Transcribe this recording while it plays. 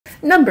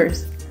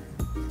Numbers.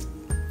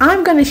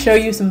 I'm going to show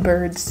you some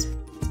birds.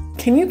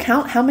 Can you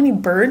count how many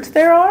birds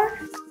there are?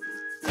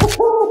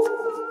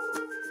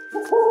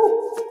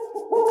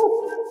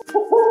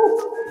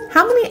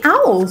 How many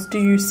owls do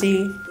you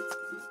see?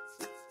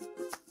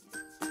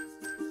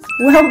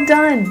 Well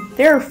done!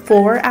 There are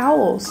 4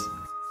 owls.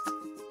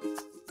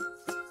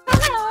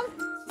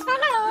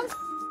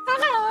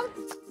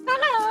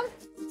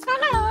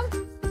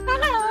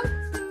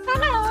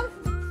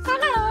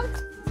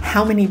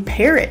 How many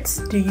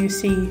parrots do you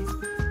see?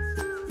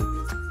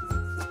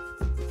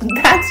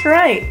 That's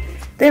right!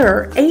 There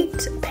are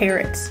 8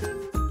 parrots.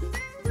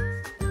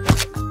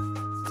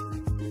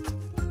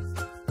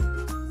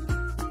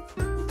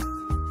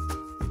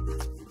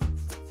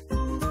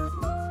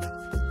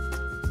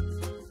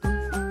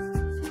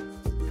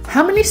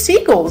 How many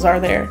seagulls are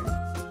there?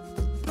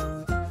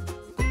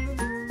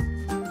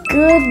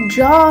 Good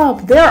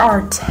job! There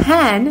are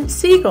 10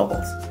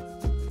 seagulls.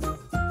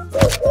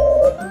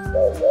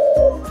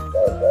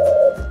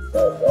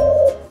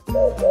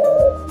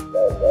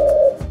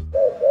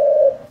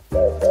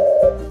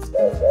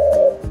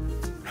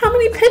 How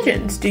many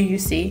pigeons do you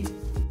see?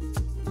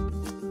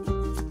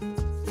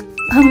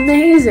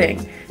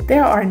 Amazing!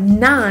 There are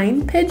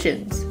 9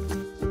 pigeons.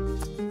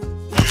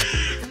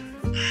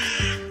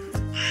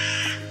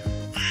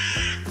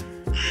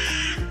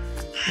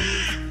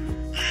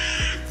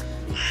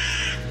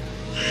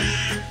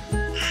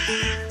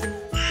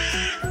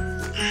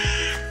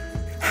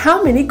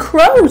 How many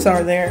crows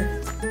are there?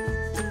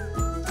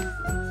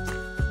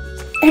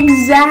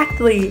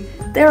 Exactly!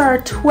 There are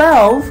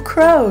 12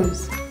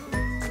 crows.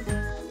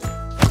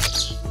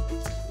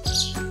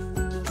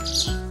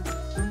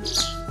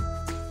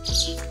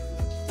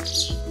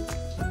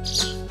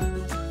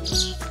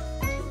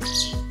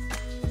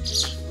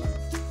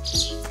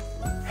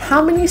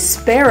 How many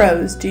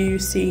sparrows do you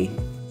see?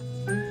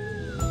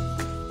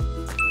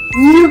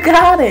 You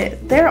got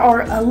it! There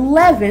are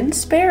 11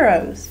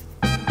 sparrows.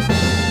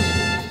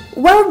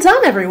 Well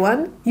done,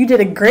 everyone! You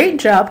did a great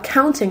job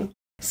counting.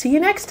 See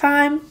you next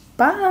time.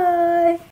 Bye!